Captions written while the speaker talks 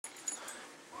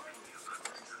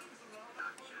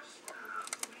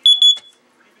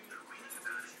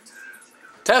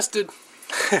Tested.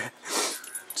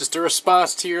 Just a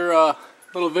response to your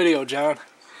little video, John.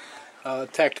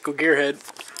 Tactical gearhead.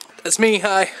 That's me.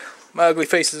 Hi. My ugly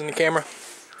face is in the camera.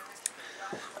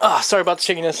 Sorry about the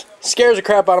shakiness. Scares the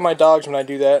crap out of my dogs when I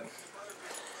do that.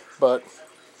 But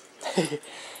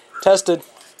tested.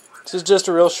 This is just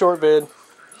a real short vid.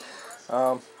 It's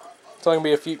only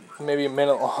gonna be maybe a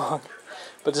minute long.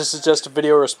 But this is just a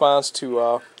video response to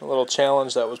a little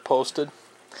challenge that was posted.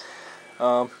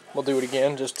 We'll do it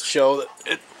again just to show that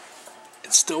it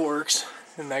still works.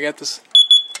 And I got this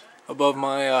above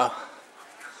my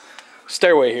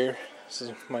stairway here. This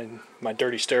is my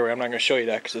dirty stairway. I'm not going to show you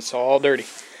that because it's all dirty.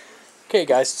 Okay,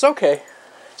 guys, it's okay.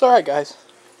 It's alright, guys.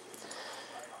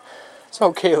 It's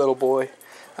okay, little boy.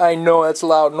 I know that's a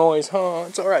loud noise, huh?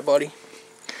 It's alright, buddy.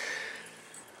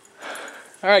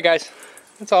 Alright, guys.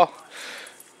 That's all.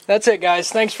 That's it,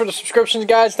 guys. Thanks for the subscriptions,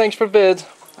 guys. Thanks for the vids.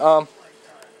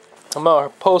 I'm going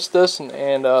to post this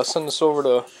and send this over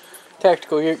to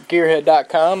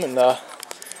tacticalgearhead.com, and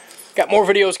got more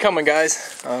videos coming, guys.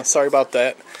 Sorry about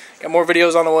that. Got more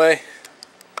videos on the way.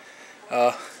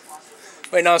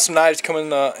 Waiting on some knives coming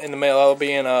in the mail. That'll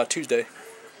be in Tuesday.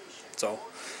 So,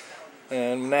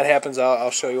 and when that happens,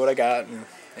 I'll show you what I got,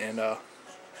 and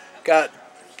got,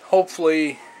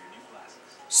 hopefully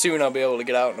soon I'll be able to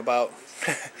get out and about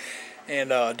and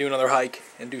do another hike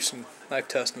and do some knife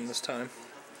testing this time.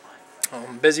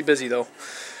 Busy though.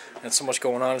 And so much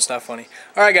going on, it's not funny.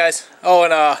 Alright, guys. Oh,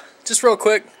 and just real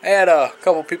quick, I had a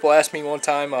couple people ask me one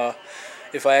time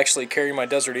if I actually carry my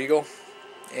Desert Eagle.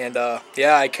 And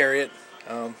yeah, I carry it.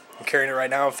 I'm carrying it right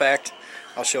now, in fact.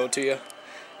 I'll show it to you.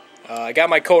 I got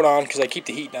my coat on because I keep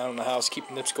the heat down in the house, keep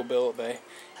the Nipsco Bill at bay.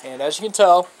 And as you can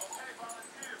tell,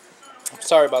 I'm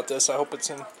sorry about this, I hope it's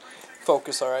in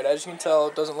focus alright. As you can tell,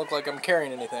 it doesn't look like I'm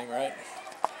carrying anything, right?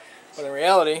 But in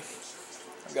reality,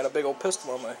 I've got a big old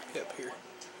pistol on my hip here.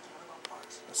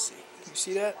 Let's see. Can you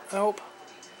see that? I hope.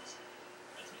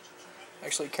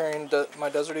 Actually carrying my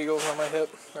Desert Eagles on my hip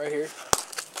right here.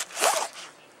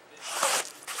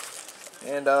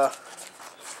 And there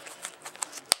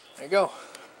you go.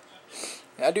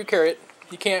 Yeah, I do carry it.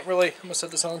 You can't really, I'm gonna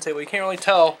set this on the table. You can't really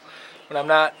tell when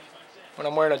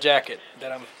I'm wearing a jacket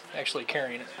that I'm actually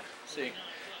carrying it. See,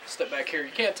 step back here.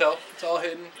 You can't tell. It's all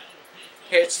hidden.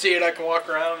 Can't see it. I can walk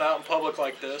around out in public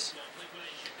like this.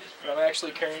 But I'm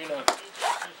actually carrying a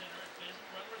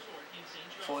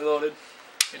fully loaded.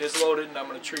 It is loaded, and I'm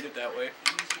going to treat it that way.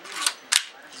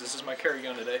 This is my carry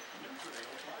gun today.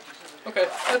 Okay,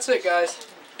 that's it, guys.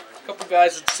 A couple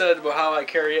guys had said about how I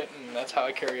carry it, and that's how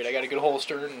I carry it. I got a good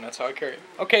holster, and that's how I carry it.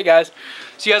 Okay, guys.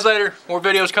 See you guys later. More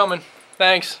videos coming.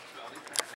 Thanks.